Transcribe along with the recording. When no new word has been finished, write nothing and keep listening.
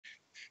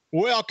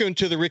Welcome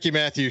to the Ricky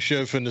Matthews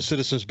Show from the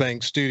Citizens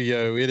Bank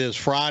studio. It is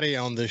Friday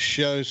on this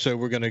show, so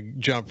we're going to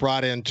jump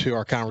right into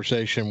our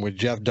conversation with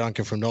Jeff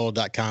Duncan from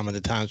NOLA.com and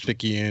the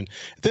Times-Picayune.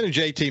 Then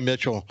J.T.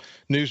 Mitchell,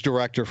 news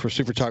director for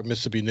SuperTalk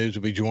Mississippi News,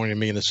 will be joining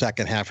me in the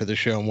second half of the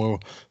show, and we'll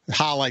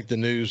highlight the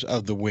news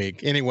of the week.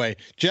 Anyway,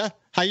 Jeff,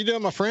 how you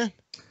doing, my friend?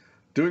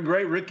 Doing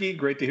great, Ricky.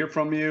 Great to hear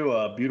from you.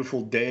 A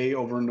beautiful day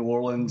over in New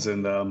Orleans,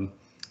 and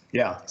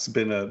it's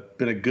been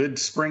a good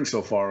spring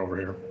so far over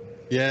here.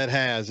 Yeah, it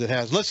has. It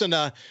has. Listen,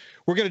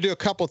 we're going to do a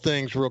couple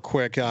things real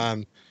quick.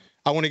 I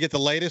want to get the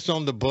latest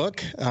on the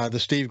book, the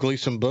Steve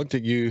Gleason book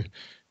that you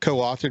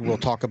co-authored. We'll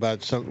talk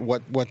about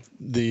what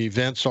the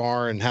events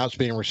are and how it's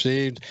being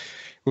received.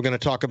 We're going to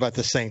talk about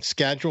the Saints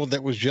schedule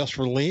that was just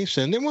released,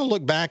 and then we'll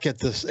look back at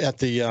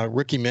the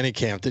rookie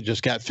minicamp that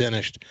just got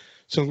finished.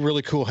 Some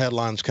really cool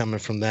headlines coming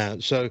from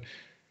that. So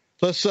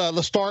let's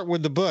start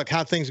with the book. How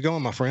are things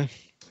going, my friend?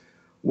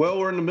 Well,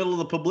 we're in the middle of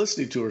the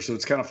publicity tour, so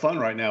it's kind of fun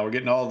right now. We're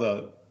getting all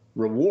the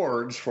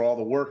rewards for all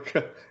the work,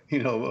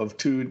 of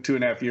two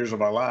and a half years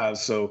of our lives.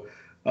 So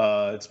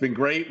it's been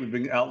great. We've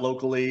been out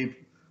locally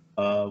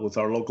with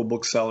our local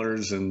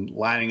booksellers and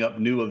lining up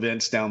new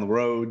events down the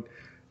road,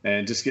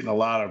 and just getting a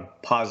lot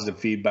of positive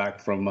feedback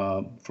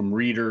from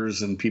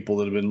readers and people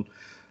that have been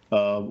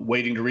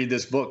waiting to read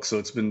this book. So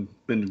it's been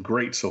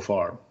great so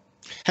far.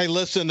 Hey,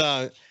 listen,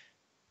 let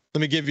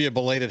me give you a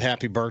belated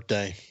happy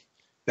birthday.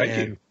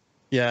 Thank you.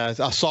 Yeah,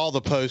 I saw the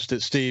post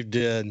that Steve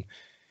did.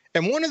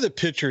 And one of the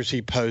pictures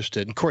he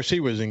posted, of course, he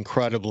was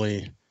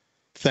incredibly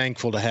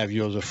thankful to have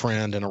you as a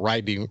friend and a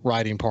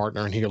writing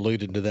partner, and he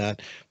alluded to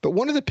that. But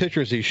one of the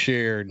pictures he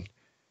shared,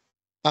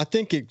 I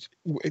think it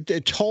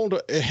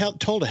told a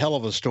hell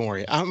of a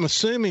story. I'm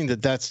assuming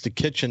that that's the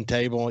kitchen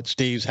table at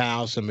Steve's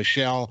house, and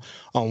Michelle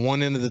on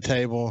one end of the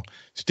table,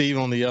 Steve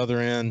on the other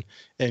end,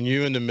 and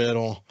you in the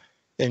middle,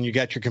 and you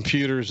got your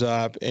computers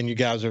up, and you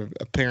guys are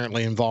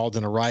apparently involved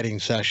in a writing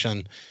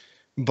session.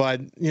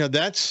 But,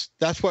 that's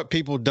what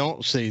people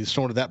don't see,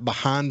 sort of that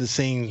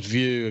behind-the-scenes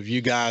view of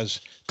you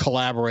guys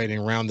collaborating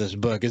around this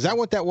book. Is that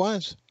what that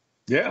was?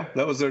 Yeah,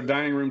 that was their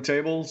dining room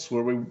tables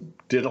where we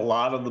did a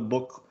lot of the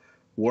book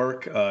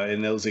work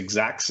in those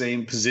exact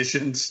same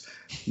positions,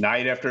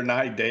 night after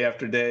night, day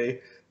after day.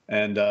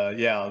 And,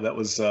 that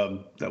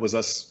was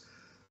us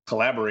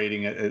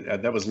collaborating.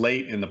 That was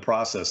late in the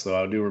process,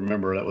 though. I do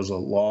remember that was a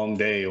long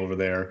day over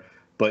there.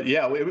 But,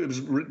 yeah, it was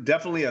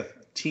definitely a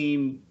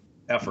team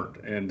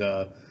effort, and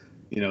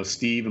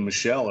Steve and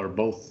Michelle are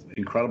both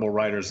incredible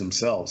writers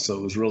themselves, so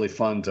it was really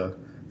fun to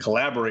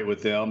collaborate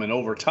with them. And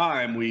over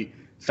time we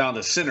found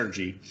a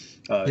synergy.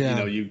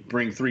 You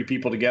bring three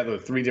people together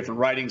with three different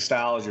writing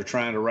styles. You're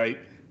trying to write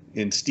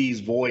in Steve's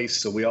voice,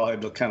 so we all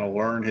had to kind of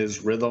learn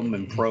his rhythm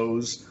and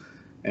prose,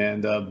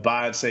 and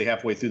by I'd say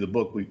halfway through the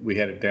book we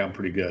had it down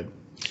pretty good.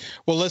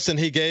 Well, listen,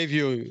 he gave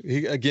you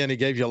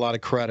a lot of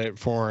credit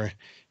for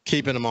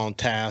keeping him on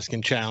task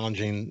and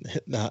challenging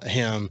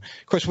him.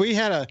 Of course, we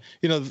had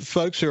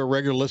folks who are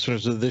regular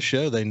listeners of this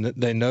show,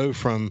 they know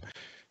from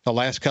the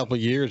last couple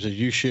of years that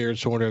you shared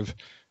sort of,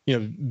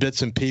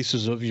 bits and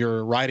pieces of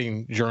your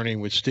writing journey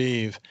with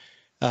Steve.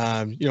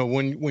 When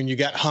you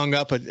got hung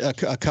up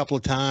a couple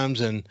of times,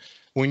 and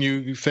when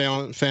you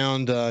found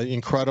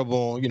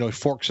incredible,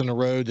 forks in the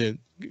road that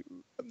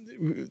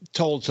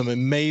told some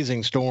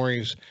amazing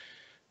stories,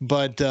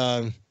 but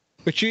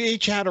you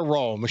each had a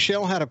role.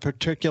 Michelle had a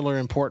particular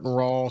important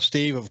role.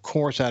 Steve, of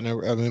course, had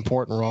an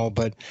important role.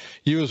 But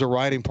you as a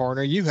writing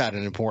partner, you had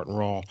an important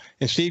role.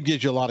 And Steve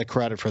gives you a lot of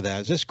credit for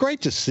that. It's great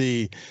to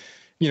see,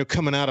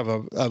 coming out of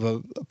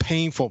a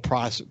painful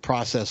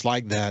process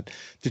like that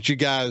you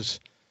guys,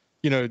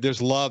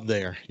 there's love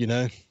there,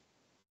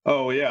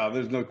 Oh, yeah.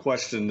 There's no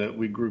question that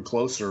we grew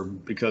closer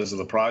because of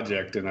the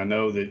project. And I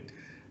know that,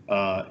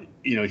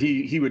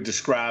 he would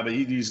describe it.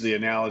 He'd use the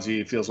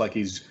analogy. It feels like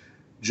he's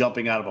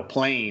jumping out of a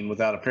plane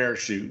without a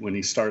parachute when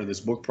he started this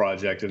book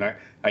project. And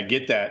I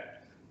get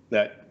that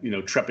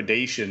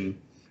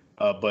trepidation.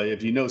 But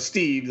if you know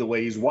Steve, the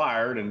way he's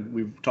wired, and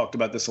we've talked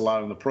about this a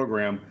lot in the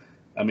program,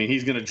 I mean,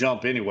 he's going to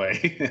jump anyway.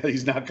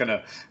 He's not going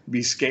to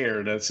be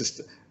scared. That's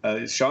just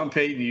Sean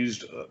Payton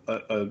used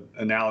an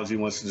analogy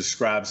once to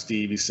describe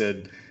Steve. He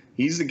said,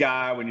 he's the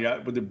guy when you're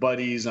out with your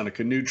buddies on a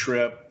canoe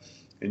trip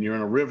and you're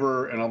in a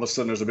river and all of a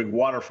sudden there's a big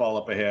waterfall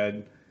up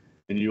ahead,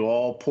 and you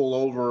all pull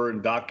over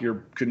and dock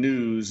your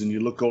canoes, and you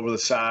look over the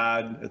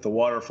side at the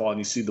waterfall and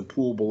you see the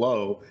pool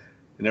below,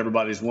 and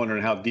everybody's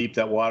wondering how deep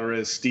that water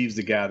is. Steve's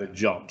the guy that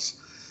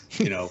jumps,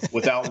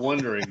 without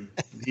wondering.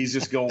 He's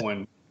just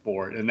going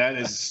for it. And that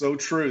is so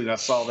true. And I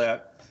saw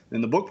that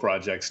in the book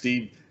project.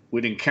 Steve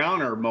would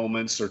encounter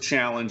moments or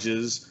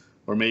challenges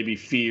or maybe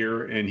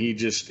fear, and he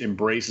just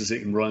embraces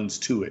it and runs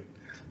to it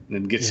and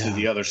then gets to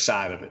the other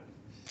side of it.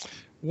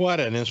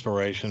 What an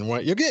inspiration!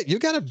 You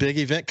got a big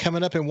event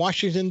coming up in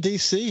Washington,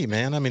 D.C.,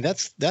 man. I mean,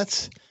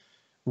 that's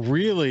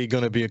really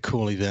going to be a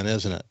cool event,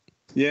 isn't it?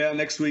 Yeah,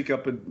 next week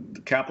up at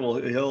Capitol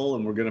Hill,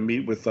 and we're going to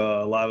meet with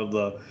a lot of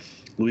the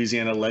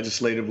Louisiana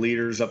legislative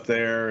leaders up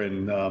there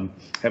and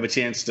have a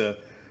chance to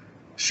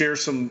share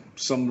some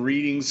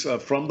readings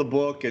from the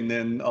book, and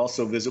then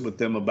also visit with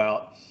them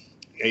about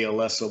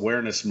ALS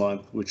Awareness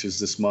Month, which is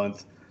this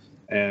month,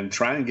 and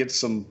try and get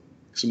some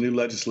new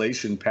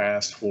legislation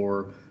passed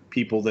for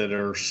people that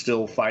are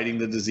still fighting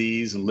the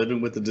disease and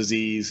living with the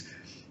disease.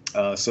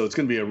 So it's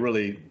going to be a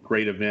really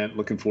great event.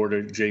 Looking forward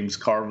to James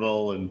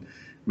Carville and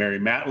Mary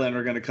Matlin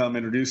are going to come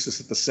introduce us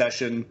at the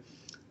session.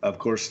 Of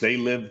course, they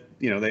live,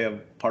 they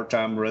have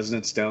part-time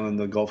residents down in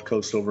the Gulf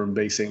Coast over in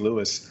Bay St.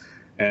 Louis.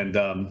 And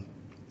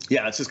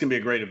it's just going to be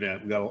a great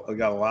event. We've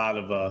got a lot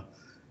of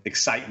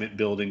excitement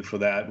building for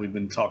that. We've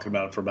been talking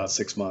about it for about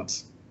 6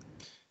 months.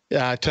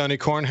 Yeah, Tony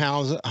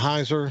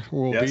Kornheiser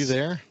will be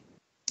there.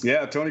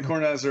 Yeah, Tony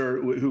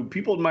Kornheiser, who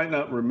people might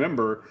not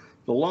remember,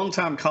 the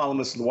longtime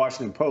columnist of the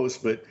Washington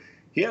Post, but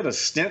he had a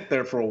stint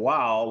there for a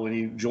while when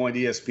he joined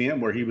ESPN,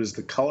 where he was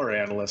the color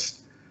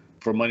analyst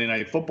for Monday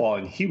Night Football.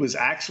 And he was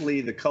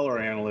actually the color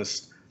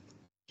analyst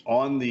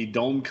on the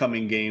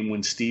Domecoming game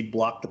when Steve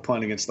blocked the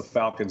punt against the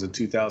Falcons in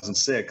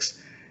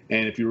 2006.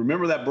 And if you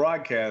remember that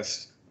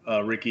broadcast,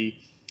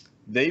 Ricky,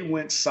 they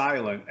went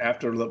silent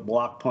after the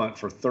block punt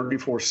for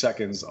 34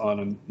 seconds on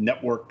a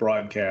network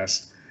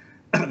broadcast.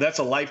 That's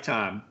a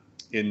lifetime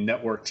in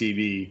network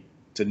TV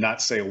to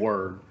not say a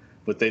word,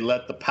 but they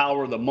let the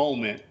power of the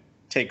moment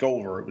take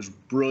over. It was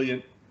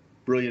brilliant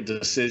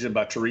decision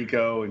by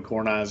Tirico and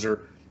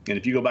Kornheiser. And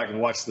if you go back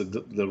and watch the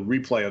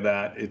replay of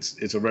that,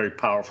 it's a very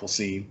powerful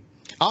scene.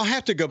 I'll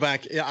have to go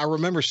back. I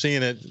remember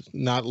seeing it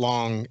not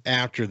long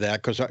after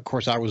that because, of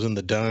course, I was in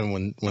the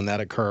Dome when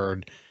that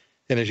occurred.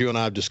 And as you and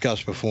I have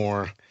discussed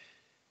before,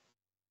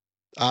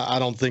 I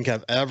don't think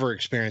I've ever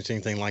experienced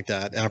anything like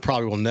that. And I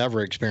probably will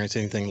never experience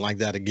anything like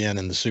that again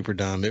in the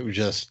Superdome. It was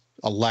just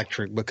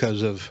electric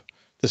because of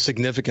the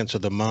significance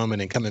of the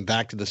moment and coming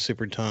back to the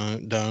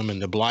Superdome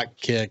and the block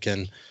kick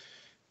and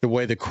the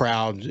way the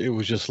crowd, it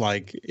was just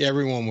like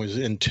everyone was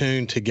in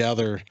tune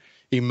together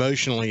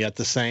emotionally at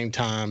the same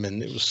time.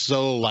 And it was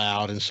so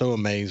loud and so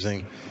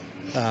amazing.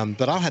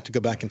 But I'll have to go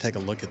back and take a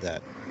look at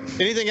that.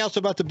 Anything else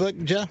about the book,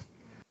 Jeff?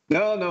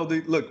 No.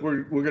 Look,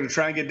 we're going to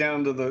try and get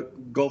down to the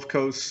Gulf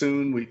Coast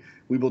soon.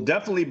 We will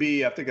definitely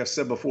be, I think I've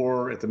said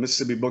before, at the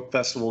Mississippi Book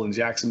Festival in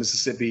Jackson,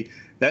 Mississippi.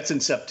 That's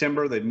in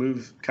September. They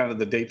moved kind of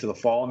the date to the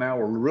fall now.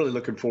 We're really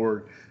looking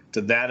forward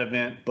to that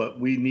event, but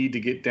we need to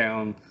get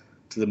down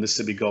to the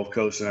Mississippi Gulf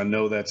Coast, and I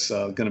know that's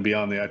going to be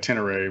on the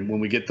itinerary.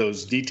 When we get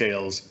those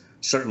details,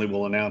 certainly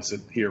we'll announce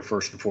it here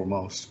first and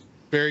foremost.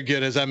 Very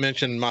good. As I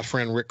mentioned, my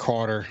friend Rick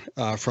Carter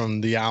from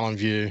the Island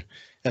View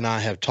and I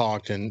have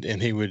talked, and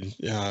he would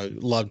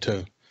love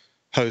to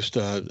host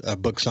a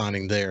book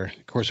signing there.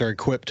 Of course, they're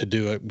equipped to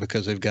do it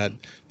because they've got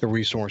the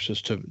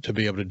resources to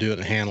be able to do it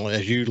and handle it,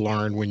 as you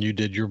learned when you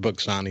did your book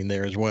signing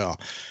there as well.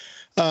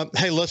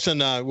 Hey, listen,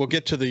 we'll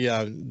get to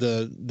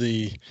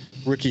the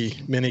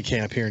rookie mini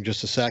camp here in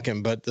just a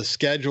second, but the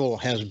schedule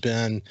has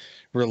been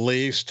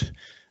released.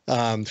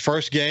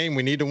 First game,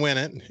 we need to win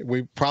it.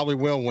 We probably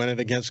will win it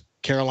against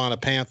Carolina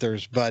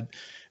Panthers, but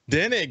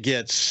then it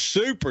gets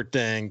super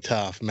dang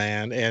tough,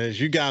 man. And as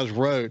you guys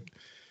wrote,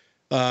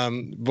 but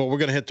we're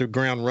going to hit the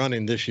ground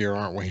running this year,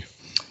 aren't we?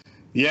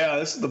 Yeah,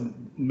 this is the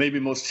maybe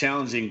most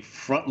challenging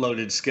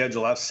front-loaded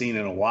schedule I've seen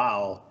in a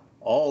while.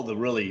 All the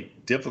really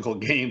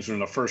difficult games are in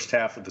the first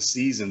half of the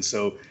season.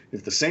 So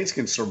if the Saints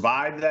can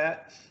survive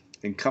that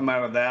and come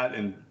out of that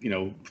and,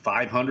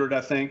 500,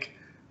 I think,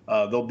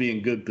 they'll be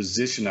in good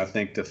position, I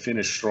think, to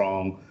finish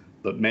strong.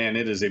 But, man,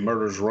 it is a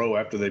murderer's row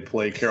after they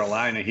play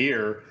Carolina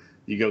here.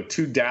 You go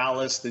to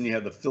Dallas, then you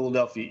have the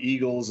Philadelphia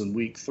Eagles in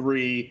week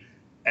 3,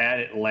 at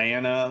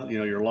Atlanta,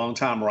 your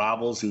longtime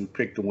rivals who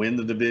picked to win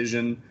the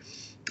division.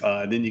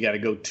 Then you got to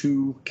go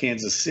to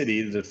Kansas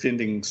City, the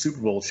defending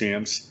Super Bowl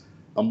champs,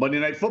 on Monday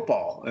Night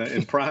Football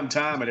in prime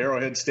time at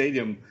Arrowhead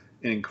Stadium,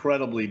 an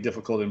incredibly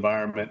difficult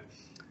environment.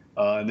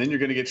 And then you're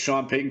going to get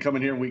Sean Payton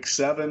coming here in week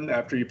 7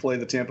 after you play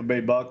the Tampa Bay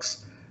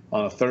Bucks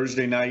on a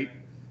Thursday night.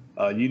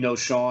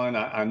 Sean,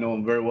 I know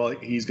him very well.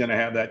 He's going to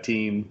have that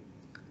team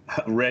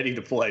ready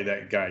to play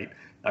that night.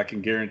 I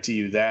can guarantee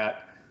you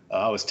that.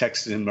 I was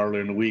texting him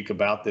earlier in the week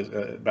about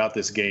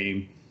this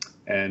game.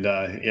 And,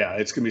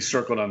 it's going to be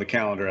circled on the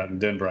calendar out in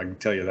Denver. I can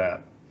tell you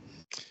that.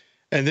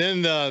 And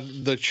then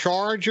the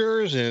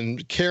Chargers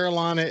and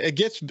Carolina, it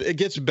gets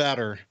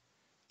better.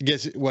 It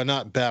gets, well,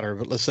 not better,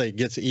 but let's say it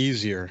gets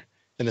easier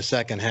in the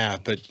second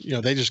half. But,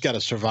 they just got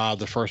to survive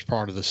the first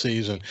part of the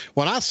season.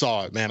 When I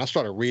saw it, man, I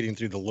started reading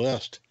through the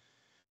list.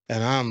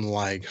 And I'm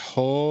like,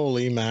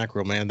 holy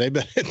mackerel, man! They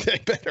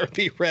better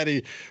be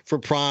ready for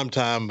prime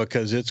time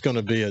because it's going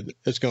to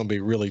be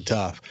really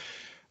tough.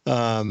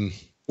 Well,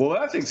 what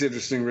I think is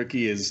interesting,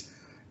 Ricky, is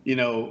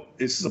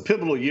it's a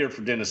pivotal year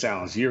for Dennis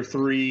Allen. It's year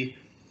 3,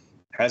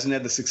 hasn't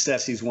had the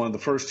success he's won the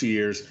first 2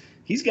 years.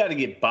 He's got to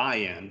get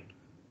buy-in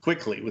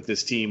quickly with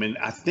this team, and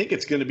I think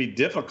it's going to be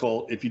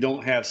difficult if you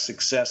don't have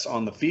success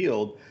on the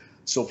field.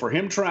 So for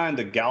him trying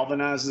to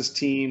galvanize this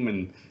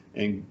team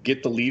and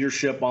get the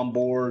leadership on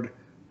board.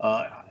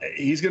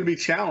 He's going to be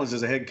challenged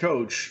as a head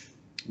coach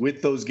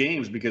with those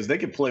games because they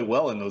could play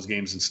well in those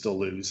games and still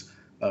lose.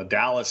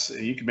 Dallas,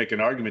 you can make an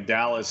argument,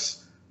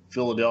 Dallas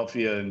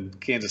Philadelphia and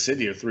Kansas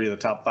City are three of the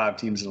top 5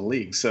 teams in the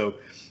league. So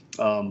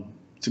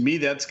to me,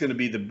 that's going to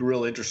be the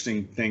real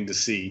interesting thing to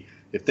see.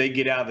 If they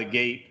get out of the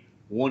gate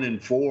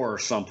 1-4 or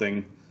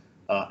something,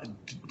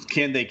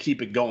 can they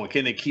keep it going?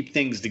 Can they keep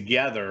things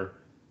together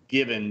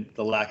given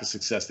the lack of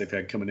success they've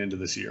had coming into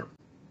this year?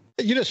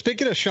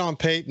 Speaking of Sean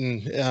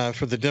Payton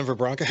for the Denver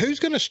Broncos, who's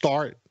going to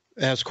start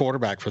as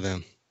quarterback for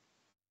them?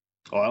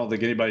 Oh, I don't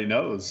think anybody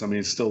knows. I mean,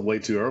 it's still way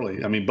too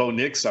early. I mean, Bo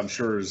Nix, I'm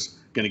sure, is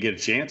going to get a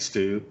chance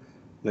to.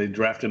 They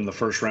drafted him in the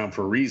first round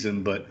for a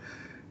reason, but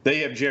they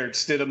have Jarrett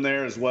Stidham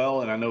there as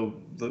well, and I know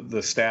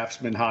the staff's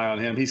been high on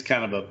him. He's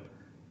kind of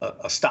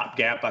a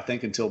stopgap, I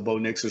think, until Bo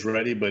Nix is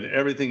ready. But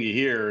everything you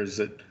hear is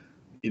that,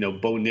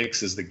 Bo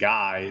Nix is the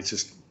guy. It's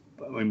just,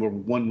 I mean, we're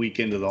 1 week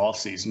into the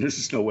offseason. There's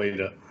just no way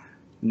to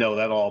know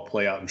that'll all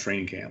play out in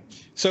training camp.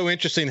 So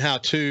interesting how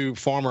 2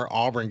 former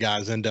Auburn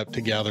guys end up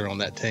together on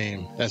that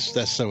team.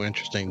 That's so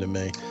interesting to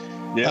me.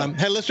 Yeah.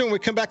 Hey, listen, when we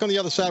come back on the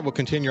other side, we'll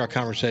continue our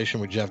conversation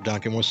with Jeff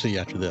Duncan. We'll see you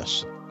after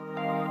this.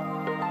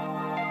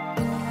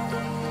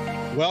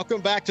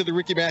 Welcome back to the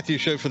Ricky Matthews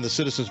Show from the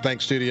Citizens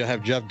Bank Studio. I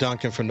have Jeff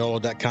Duncan from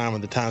NOLA.com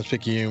and the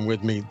Times-Picayune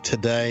with me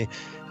today,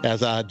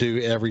 as I do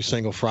every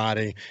single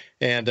Friday.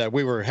 And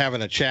we were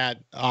having a chat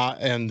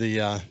during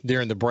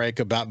the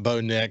break about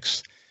Bo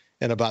Nix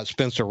and about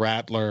Spencer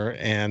Rattler.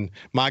 And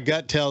my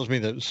gut tells me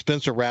that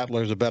Spencer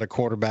Rattler is a better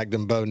quarterback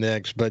than Bo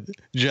Nix, but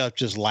Jeff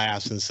just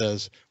laughs and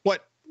says,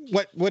 What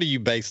do you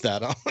base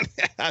that on?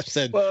 I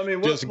said, well, I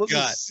mean, let's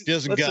just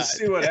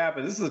see what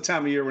happens. This is the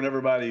time of year when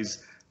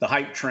the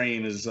hype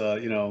train is,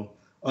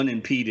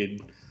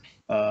 unimpeded.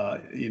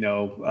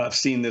 I've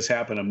seen this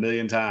happen a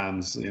million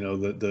times.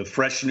 The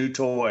fresh new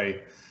toy.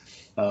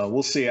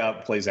 We'll see how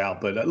it plays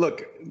out. But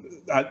look,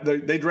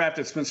 they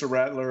drafted Spencer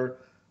Rattler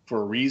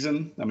for a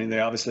reason. I mean, they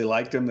obviously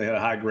liked him. They had a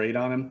high grade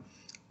on him.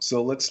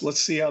 So let's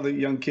see how the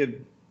young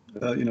kid,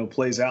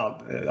 plays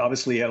out.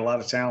 Obviously, he had a lot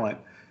of talent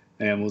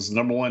and was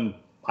number 1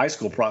 high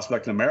school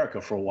prospect in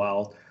America for a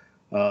while.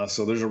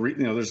 So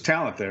there's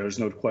talent there. There's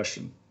no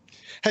question.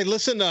 Hey,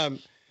 listen.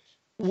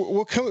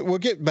 We'll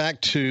get back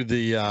to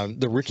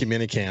the rookie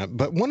minicamp,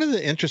 but one of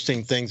the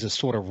interesting things that's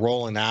sort of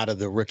rolling out of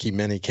the rookie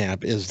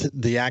minicamp is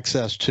the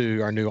access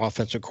to our new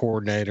offensive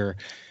coordinator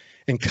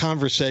and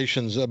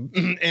conversations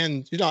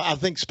and I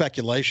think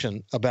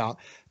speculation about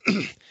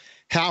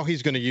how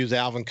he's going to use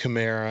Alvin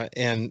Kamara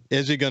and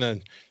is he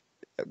going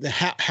to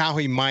how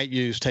he might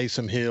use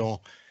Taysom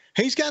Hill.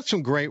 He's got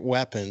some great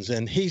weapons,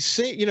 and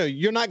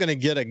you're not going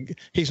to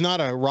he's not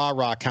a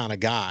rah-rah kind of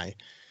guy,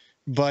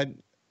 but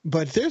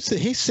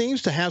he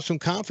seems to have some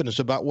confidence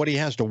about what he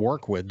has to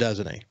work with,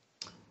 doesn't he?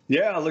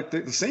 Yeah, look,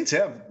 the Saints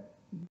have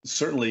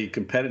certainly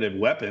competitive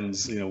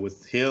weapons,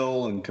 with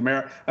Hill and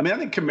Kamara. I mean, I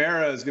think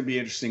Kamara is going to be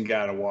an interesting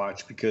guy to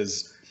watch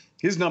because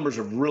his numbers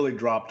have really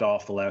dropped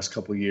off the last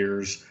couple of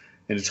years,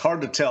 and it's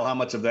hard to tell how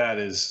much of that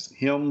is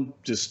him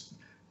just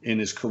in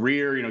his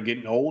career,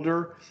 getting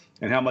older,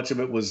 and how much of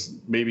it was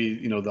maybe,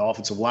 the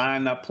offensive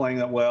line not playing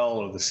that well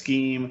or the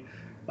scheme.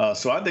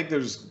 So I think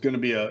there's going to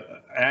be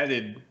a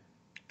added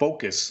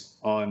focus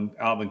on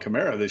Alvin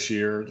Kamara this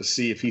year to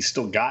see if he's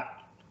still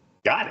got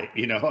it.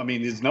 I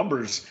mean, his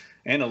numbers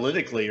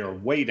analytically are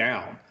way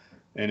down,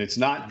 and it's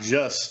not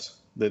just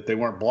that they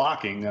weren't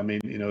blocking. I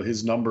mean,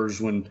 his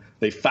numbers, when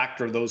they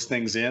factor those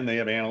things in, they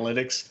have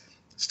analytics,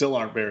 still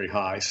aren't very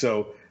high.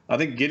 So I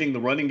think getting the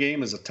running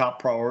game is a top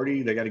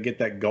priority. They got to get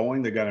that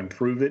going. They got to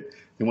improve it.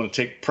 They want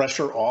to take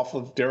pressure off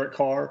of Derek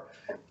Carr.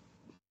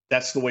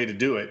 That's the way to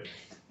do it.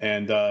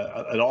 And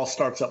it all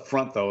starts up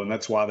front, though, and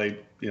that's why they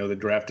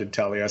drafted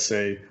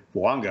Taliesin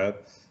Wanga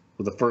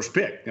with the first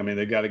pick. I mean,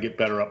 they got to get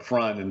better up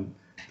front. And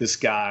this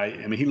guy,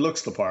 I mean, he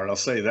looks the part. I'll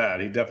say that.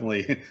 He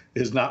definitely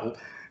is not.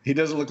 He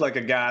doesn't look like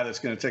a guy that's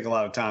going to take a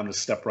lot of time to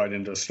step right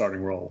into a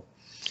starting role.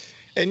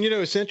 And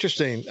it's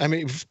interesting. I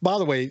mean, by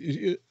the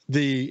way,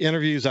 the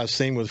interviews I've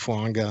seen with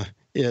Wanga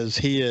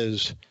he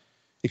is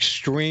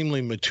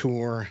extremely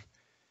mature.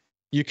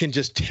 You can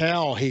just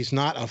tell he's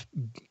not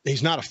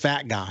a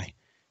fat guy.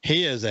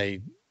 He is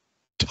a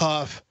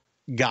tough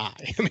guy.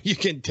 I mean, you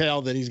can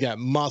tell that he's got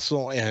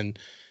muscle and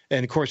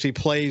of course he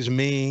plays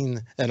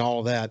mean and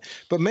all that.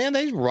 But man,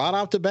 they right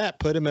off the bat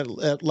put him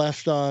at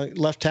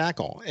left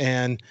tackle,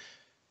 and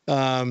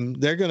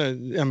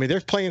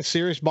they're playing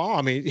serious ball.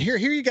 I mean, here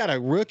you got a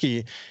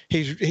rookie.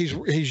 He's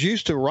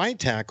used to right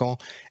tackle,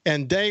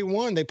 and day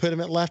one they put him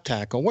at left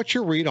tackle. What's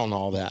your read on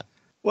all that?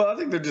 Well, I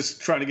think they're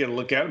just trying to get a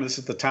look at him. This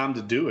is the time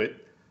to do it.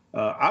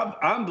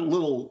 I'm a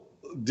little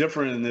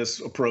different in this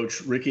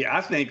approach, Ricky.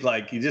 I think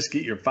you just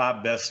get your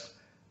 5 best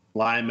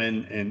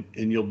linemen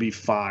and you'll be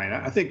fine.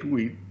 I think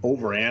we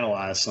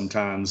overanalyze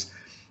sometimes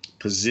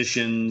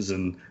positions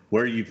and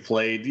where you've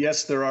played.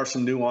 Yes, there are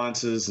some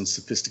nuances and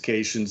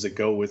sophistications that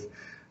go with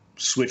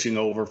switching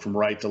over from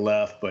right to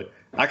left, but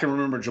I can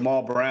remember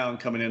Jamal Brown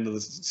coming into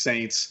the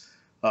Saints.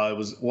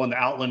 Won the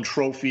Outland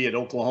Trophy at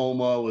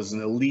Oklahoma, was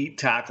an elite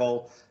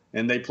tackle,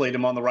 and they played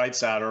him on the right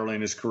side early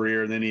in his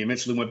career. And then he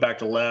eventually went back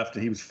to left,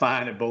 and he was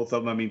fine at both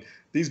of them. I mean,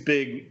 these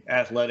big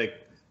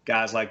athletic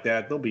guys like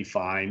that, they'll be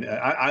fine.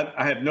 I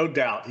have no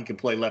doubt he can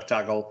play left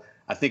tackle.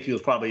 I think he'll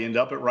probably end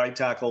up at right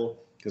tackle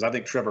because I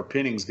think Trevor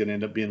Penning's going to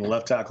end up being the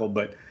left tackle.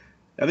 But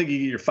I think you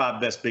get your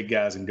 5 best big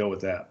guys and go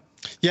with that.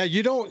 Yeah,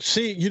 you don't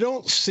see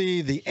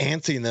the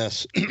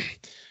antsiness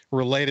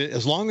related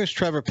as long as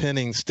Trevor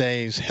Penning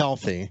stays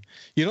healthy.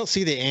 You don't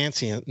see the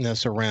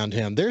antsiness around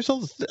him. There's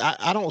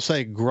I don't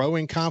say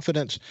growing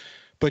confidence,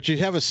 but you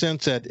have a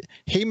sense that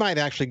he might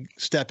actually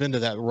step into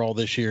that role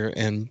this year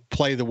and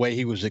play the way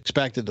he was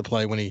expected to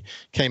play when he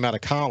came out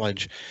of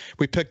college.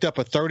 We picked up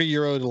a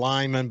 30-year-old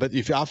lineman, but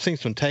I've seen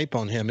some tape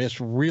on him.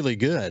 It's really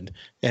good,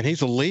 and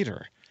he's a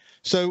leader.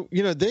 So,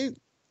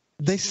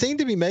 they seem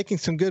to be making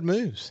some good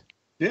moves.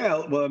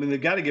 Yeah, well, I mean,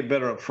 they've got to get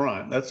better up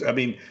front.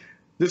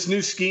 This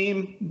new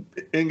scheme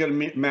ain't going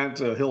to amount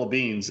to a hill of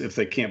beans if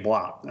they can't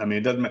block. I mean,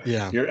 it doesn't matter.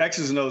 Yeah. Your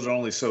X's and O's are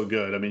only so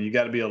good. I mean, you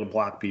got to be able to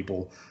block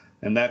people.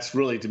 And that's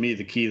really, to me,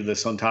 the key to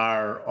this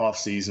entire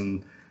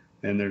offseason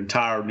and their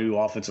entire new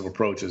offensive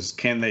approaches.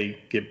 Can they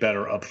get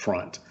better up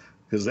front?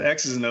 Because the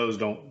X's and O's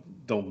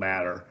don't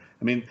matter.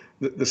 I mean,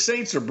 the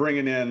Saints are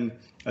bringing in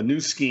a new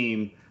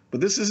scheme,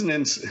 but this isn't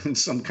in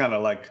some kind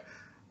of like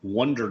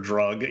wonder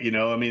drug,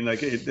 I mean, like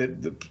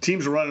the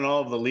teams are running all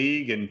over the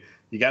league, and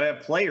you got to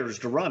have players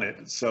to run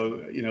it. So,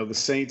 the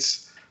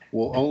Saints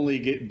will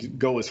only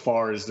go as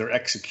far as their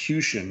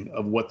execution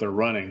of what they're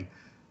running.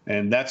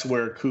 And that's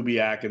where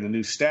Kubiak and the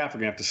new staff are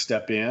going to have to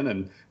step in,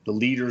 and the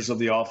leaders of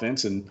the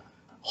offense, and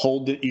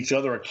hold each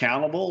other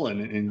accountable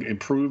and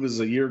improve as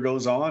the year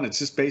goes on. It's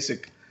just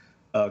basic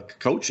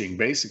coaching,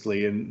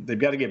 basically, and they've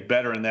got to get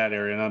better in that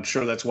area. And I'm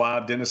sure that's why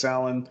Dennis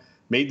Allen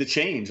made the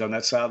change on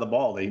that side of the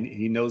ball.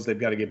 He knows they've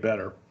got to get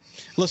better.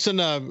 Listen,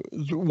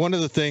 one of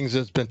the things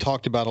that's been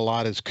talked about a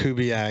lot is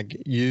Kubiak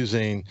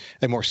using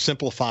a more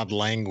simplified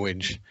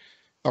language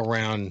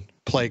around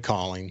play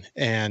calling.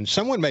 And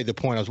someone made the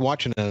point, I was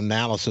watching an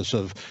analysis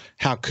of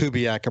how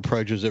Kubiak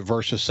approaches it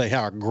versus, say,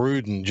 how John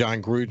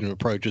Gruden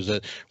approaches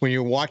it. When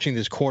you're watching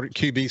these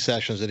QB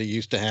sessions that he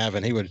used to have,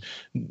 and he would,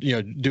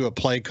 do a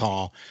play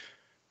call,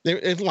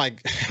 it's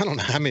like, I don't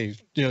know how many,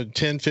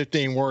 10,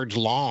 15 words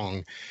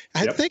long.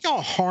 I think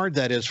how hard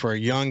that is for a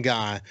young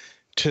guy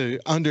to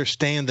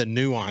understand the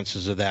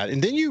nuances of that.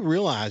 And then you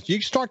realize, you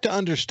start to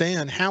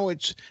understand how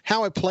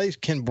a play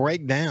can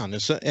break down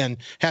and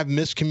have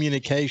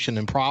miscommunication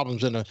and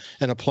problems in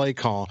a play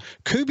call.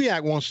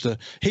 Kubiak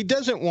he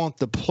doesn't want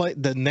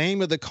the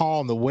name of the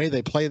call and the way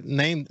they play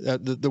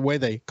the way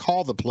they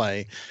call the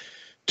play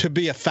to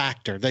be a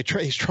factor.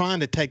 He's trying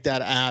to take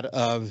that out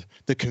of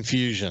the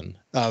confusion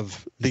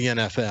of the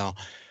NFL.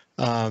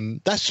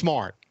 That's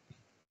smart.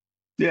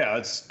 Yeah,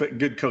 it's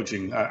good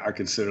coaching. I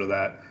consider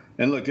that.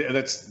 And look,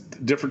 that's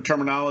different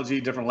terminology,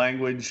 different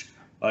language.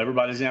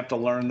 Everybody's going to have to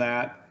learn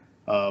that.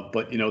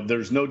 But,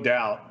 there's no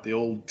doubt the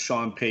old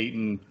Sean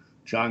Payton,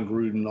 John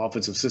Gruden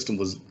offensive system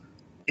was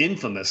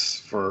infamous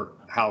for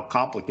how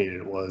complicated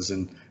it was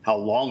and how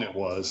long it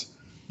was.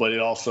 But it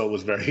also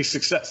was very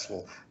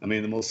successful. I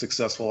mean, the most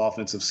successful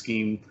offensive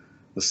scheme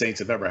the Saints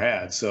have ever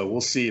had. So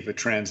we'll see if it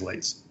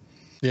translates.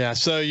 Yeah,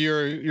 so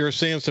you're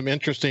seeing some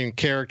interesting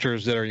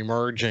characters that are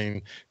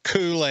emerging,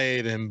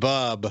 Kool-Aid and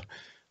Bub.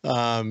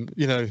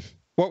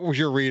 What was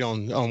your read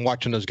on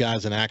watching those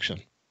guys in action?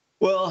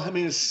 Well, I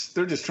mean,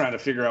 they're just trying to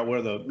figure out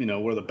where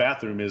the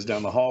bathroom is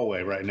down the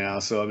hallway right now.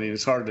 So, I mean,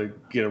 it's hard to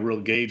get a real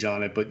gauge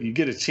on it, but you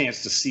get a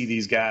chance to see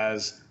these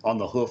guys on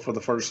the hoof for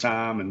the first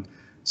time and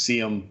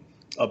see them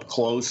up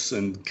close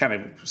and kind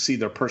of see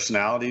their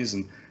personalities.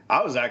 And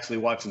I was actually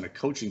watching the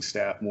coaching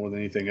staff more than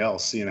anything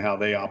else, seeing how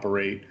they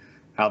operate,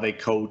 how they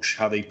coach,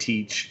 how they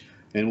teach.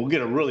 And we'll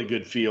get a really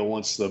good feel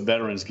once the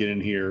veterans get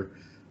in here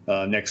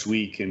next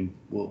week, and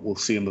we'll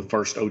see them the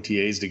first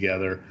OTAs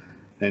together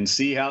and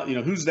see how,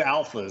 who's the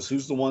alphas,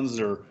 who's the ones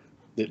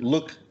that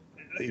look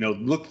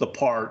the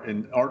part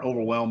and aren't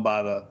overwhelmed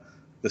by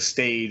the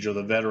stage or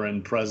the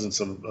veteran presence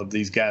of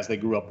these guys they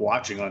grew up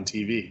watching on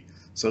TV.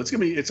 So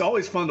it's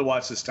always fun to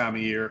watch this time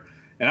of year.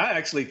 And I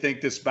actually think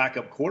this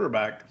backup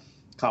quarterback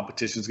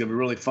competition is going to be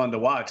really fun to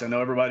watch. I know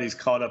everybody's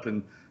caught up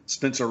in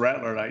Spencer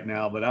Rattler right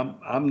now, but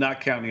I'm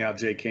not counting out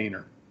Jay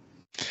Kaner.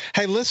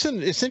 Hey,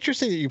 listen, it's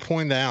interesting that you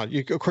point out.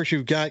 Of course,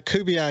 you've got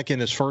Kubiak in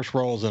his first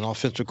role as an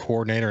offensive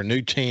coordinator, a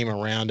new team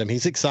around him.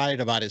 He's excited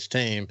about his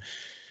team.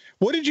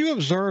 What did you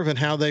observe in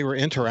how they were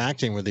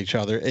interacting with each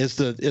other? Is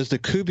the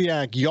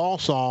Kubiak y'all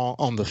saw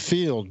on the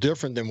field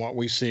different than what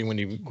we see when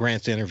he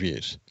grants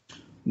interviews?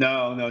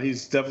 No,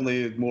 he's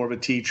definitely more of a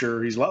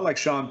teacher. He's a lot like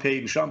Sean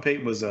Payton. Sean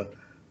Payton was a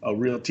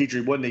real teacher.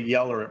 He wasn't a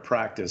yeller at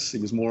practice. He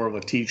was more of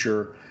a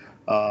teacher.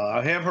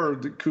 I have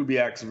heard that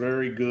Kubiak's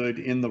very good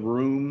in the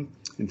room,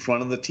 in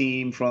front of the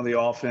team, in front of the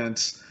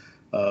offense,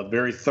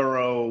 very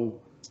thorough,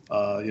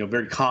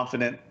 very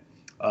confident.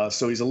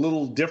 So he's a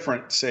little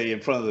different, say,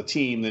 in front of the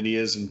team than he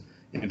is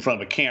in front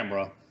of a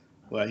camera.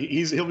 Well,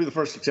 he'll be the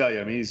first to tell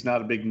you. I mean, he's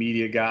not a big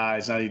media guy.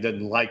 It's not he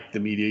doesn't like the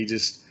media.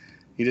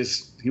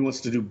 He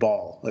wants to do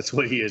ball. That's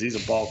what he is.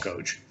 He's a ball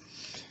coach.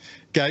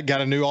 Got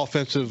a new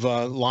offensive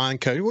line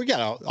coach. We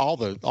got all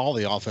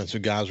the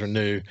offensive guys are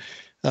new.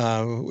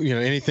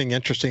 Anything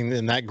interesting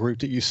in that group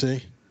that you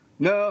see?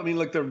 No, I mean,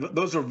 look,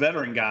 those are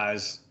veteran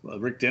guys,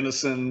 Rick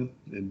Dennison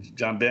and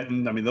John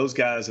Benton. I mean, those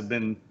guys have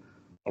been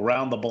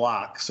around the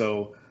block.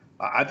 So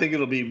I think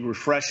it'll be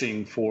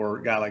refreshing for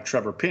a guy like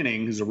Trevor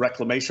Penning, who's a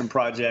reclamation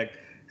project,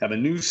 have a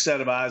new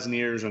set of eyes and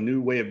ears, a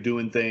new way of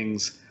doing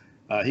things.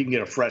 He can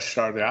get a fresh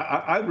start there.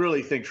 I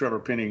really think Trevor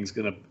Penning is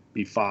going to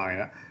be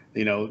fine.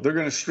 You know,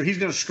 he's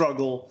going to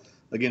struggle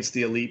against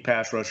the elite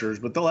pass rushers,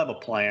 but they'll have a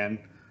plan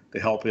to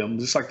help him,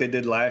 just like they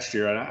did last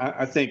year. And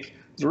I think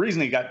the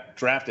reason he got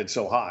drafted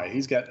so high,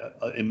 he's got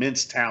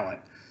immense talent.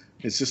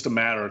 It's just a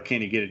matter of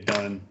can he get it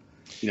done,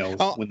 you know,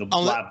 when the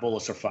live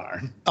bullets are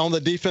fired. On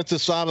the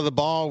defensive side of the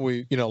ball,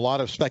 a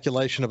lot of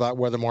speculation about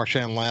whether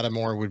Marshawn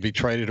Lattimore would be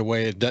traded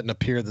away. It doesn't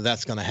appear that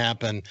that's going to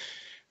happen.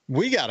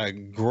 We got a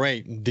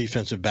great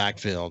defensive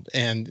backfield,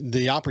 and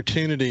the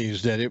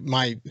opportunities that it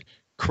might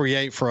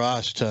create for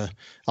us to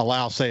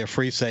allow, say, a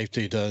free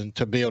safety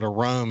to be able to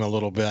roam a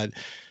little bit.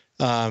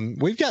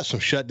 We've got some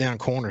shutdown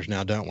corners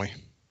now, don't we?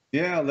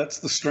 Yeah, that's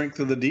the strength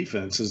of the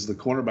defense, is the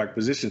cornerback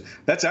position.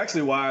 That's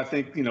actually why I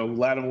think,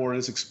 Lattimore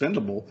is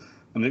expendable.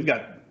 I mean,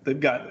 they've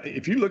got.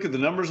 If you look at the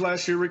numbers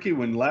last year, Ricky,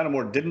 when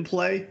Lattimore didn't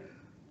play,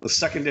 the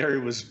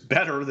secondary was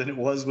better than it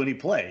was when he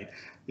played.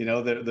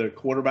 The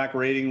quarterback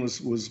rating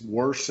was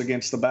worse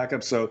against the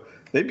backup. So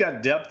they've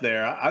got depth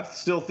there. I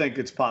still think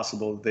it's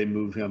possible that they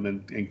move him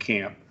in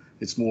camp.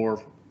 It's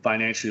more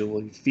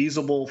financially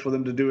feasible for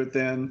them to do it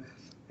then.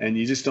 And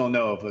you just don't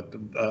know if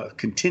a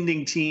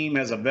contending team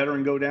has a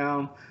veteran go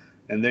down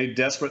and they're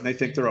desperate and they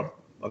think they're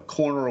a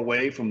corner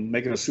away from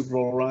making a Super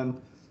Bowl run.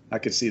 I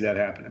could see that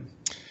happening.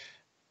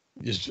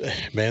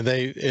 Man,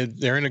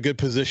 they're in a good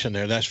position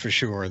there. That's for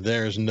sure.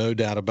 There's no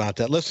doubt about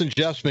that. Listen,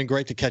 Jeff, it's been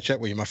great to catch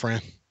up with you, my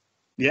friend.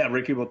 Yeah,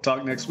 Ricky, we'll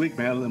talk next week,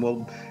 man, and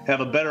we'll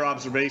have a better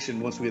observation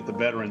once we get the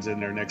veterans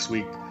in there next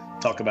week.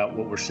 Talk about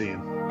what we're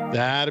seeing.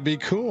 That'd be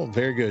cool.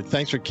 Very good.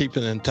 Thanks for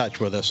keeping in touch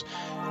with us.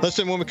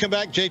 Listen, when we come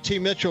back, JT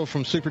Mitchell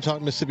from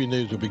SuperTalk Mississippi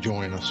News will be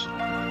joining us.